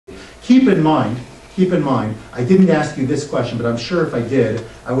keep in mind, I didn't ask you this question, but I'm sure if I did,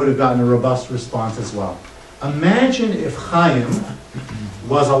 I would have gotten a robust response as well. Imagine if Chaim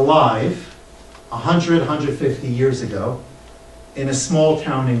was alive 100, 150 years ago in a small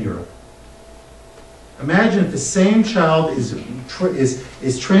town in Europe. Imagine if the same child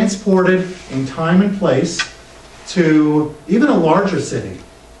is transported in time and place to even a larger city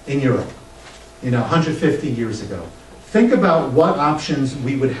in Europe, 150 years ago. Think about what options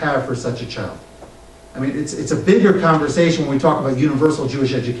we would have for such a child. I mean, it's a bigger conversation when we talk about universal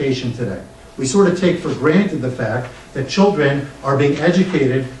Jewish education today. We sort of take for granted the fact that children are being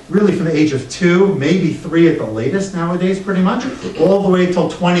educated really from the age of 2, maybe 3 at the latest nowadays pretty much, all the way till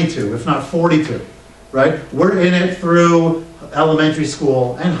 22, if not 42, right? We're in it through elementary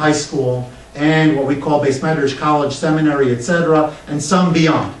school and high school and what we call base medrash, college, seminary, etc., and some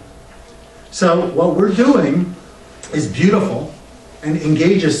beyond. So what we're doing is beautiful and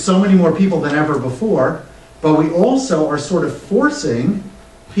engages so many more people than ever before, but we also are sort of forcing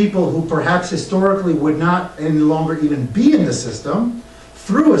people who perhaps historically would not any longer even be in the system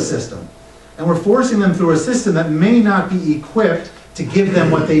through a system. And we're forcing them through a system that may not be equipped to give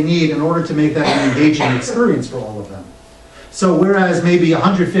them what they need in order to make that an engaging experience for all of them. So whereas maybe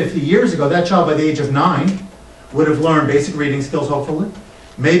 150 years ago, that child by the age of 9 would have learned basic reading skills, hopefully,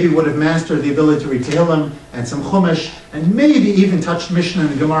 maybe would have mastered the ability to read Tehillim and some Chumash, and maybe even touched Mishnah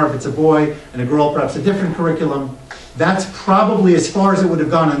and Gemara if it's a boy, and a girl perhaps a different curriculum. That's probably as far as it would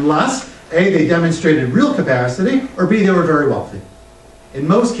have gone unless, A, they demonstrated real capacity, or B, they were very wealthy. In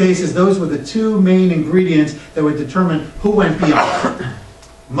most cases, those were the two main ingredients that would determine who went beyond.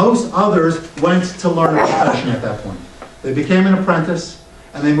 Most others went to learn a profession at that point. They became an apprentice,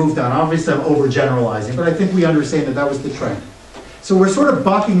 and they moved on. Obviously, I'm overgeneralizing, but I think we understand that that was the trend. So we're sort of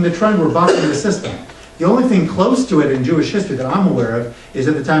bucking the trend, we're bucking the system. The only thing close to it in Jewish history that I'm aware of is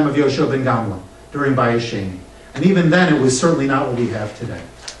at the time of Yoshua ben Gamla, during Bayis Sheni. And even then, it was certainly not what we have today.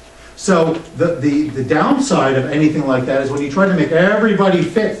 So the downside of anything like that is when you try to make everybody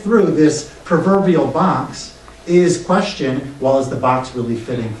fit through this proverbial box is question, well, is the box really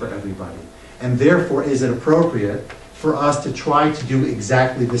fitting for everybody? And therefore, is it appropriate for us to try to do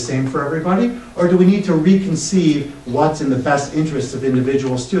exactly the same for everybody? Or do we need to reconceive what's in the best interests of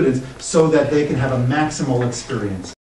individual students so that they can have a maximal experience?